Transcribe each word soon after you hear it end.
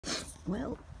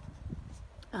Well,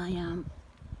 I am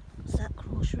sat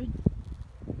crocheting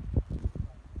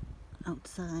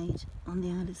outside on the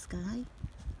Isle of Skye,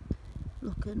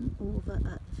 looking over at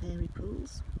the fairy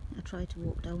pools. I tried to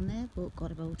walk down there but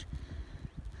got about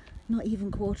not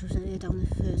even quarter of the way down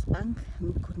the first bank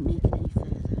and couldn't make it any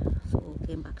further, so I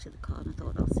came back to the car and I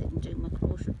thought I'll sit and do my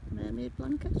crochet mermaid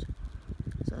blanket.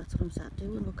 So that's what I'm sat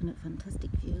doing, looking at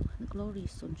fantastic view, the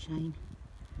glorious sunshine,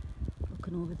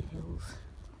 looking over the hills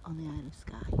on the Isle of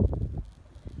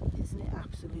Skye. Isn't it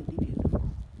absolutely beautiful?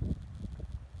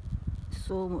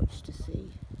 So much to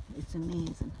see, it's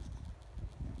amazing.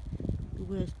 The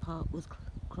worst part was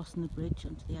crossing the bridge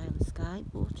onto the Isle of Skye,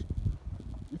 but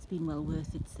it's been well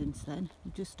worth it since then.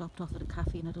 We just stopped off at a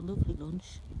cafe and had a lovely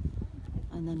lunch,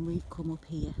 and then we've come up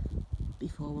here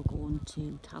before we're going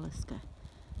to Talisker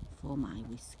for my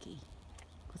whiskey,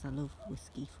 because I love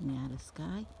whiskey from the Isle of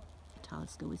Skye. The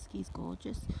Talisker whiskey is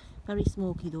gorgeous, very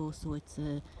smoky though, so it's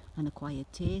an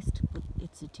acquired taste, but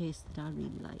it's a taste that I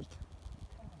really like.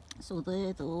 So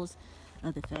those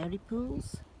are the fairy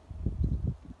pools.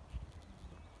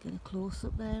 Get a close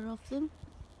up there of them.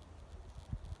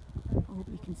 I hope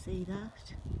you can see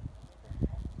that.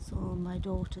 So my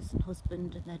daughters and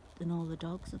husband and all the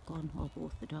dogs have gone, or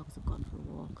both the dogs have gone for a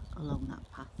walk along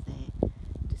that path there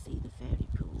to see the fairy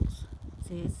pools. It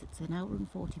says it's an hour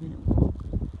and 40-minute walk.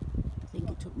 I think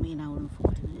it took me an hour and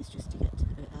 40 minutes just to get to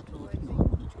the bit I'd loaded. No,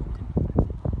 I'm only joking.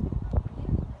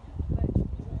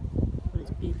 But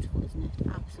it's beautiful, isn't it?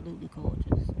 Absolutely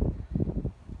gorgeous.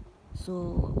 So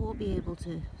I won't be able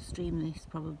to stream this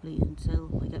probably until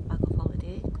we get back off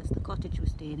holiday, because the cottage we're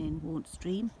staying in won't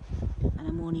stream, and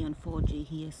I'm only on 4G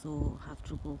here, so I'll have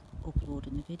trouble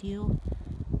uploading the video.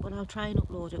 But I'll try and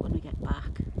upload it when we get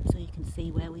back, so you can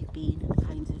see where we've been and the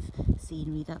kinds of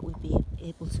scenery that we'll be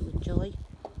able to enjoy.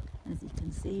 As you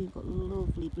can see, we've got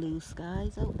lovely blue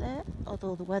skies out there,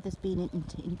 although the weather's been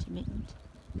intermittent.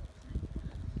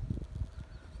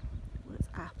 But it's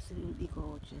absolutely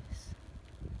gorgeous.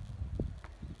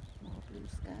 More blue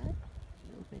sky, a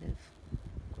little bit of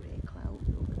grey cloud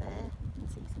over there. You can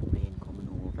see some rain coming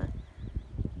over.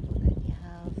 And then you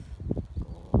have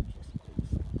gorgeous blue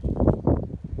sky.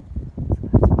 So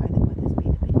that's why the weather's been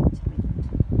a bit intermittent.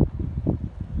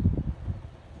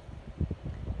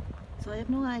 So I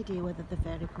have no idea whether the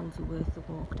fairy pools are worth the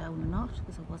walk down or not,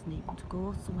 because I wasn't able to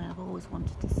go somewhere I've always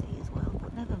wanted to see as well,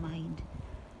 but never mind.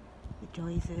 The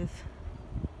joys of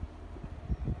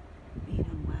being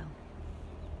unwell.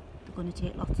 They're going to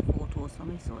take lots of photos for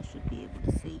me, so I should be able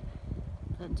to see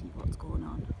plenty of what's going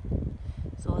on.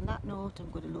 So on that note, I'm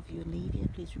going to love you and leave you.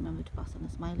 Please remember to pass on a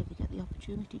smile if you get the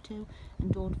opportunity to,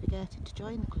 and don't forget to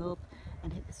join the club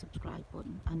and hit the subscribe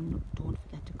button, and don't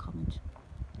forget to comment.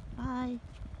 Bye.